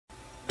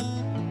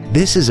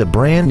This is a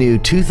brand new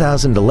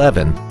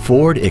 2011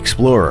 Ford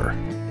Explorer.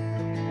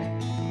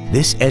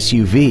 This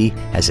SUV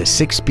has a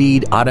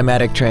 6-speed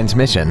automatic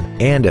transmission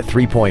and a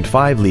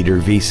 3.5-liter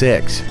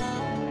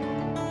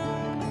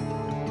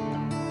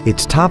V6.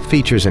 Its top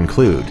features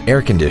include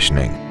air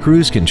conditioning,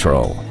 cruise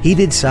control,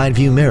 heated side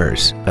view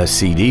mirrors, a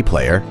CD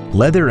player,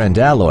 leather and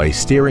alloy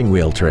steering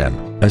wheel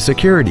trim, a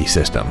security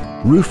system,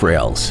 roof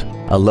rails,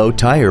 a low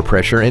tire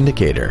pressure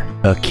indicator,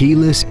 a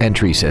keyless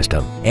entry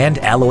system, and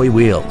alloy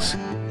wheels.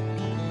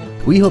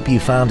 We hope you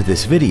found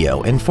this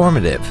video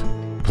informative.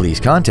 Please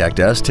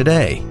contact us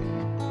today.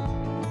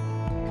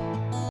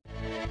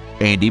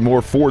 Andy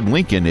Mohr Ford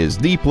Lincoln is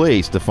the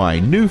place to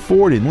find new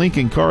Ford and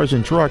Lincoln cars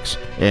and trucks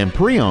and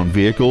pre-owned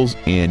vehicles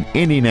in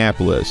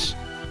Indianapolis.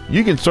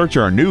 You can search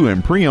our new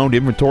and pre-owned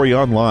inventory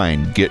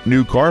online, get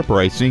new car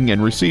pricing,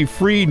 and receive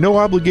free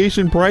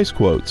no-obligation price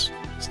quotes.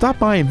 Stop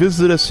by and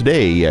visit us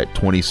today at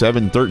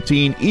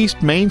 2713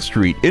 East Main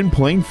Street in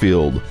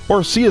Plainfield,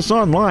 or see us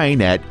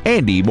online at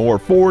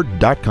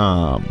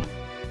andymohrford.com.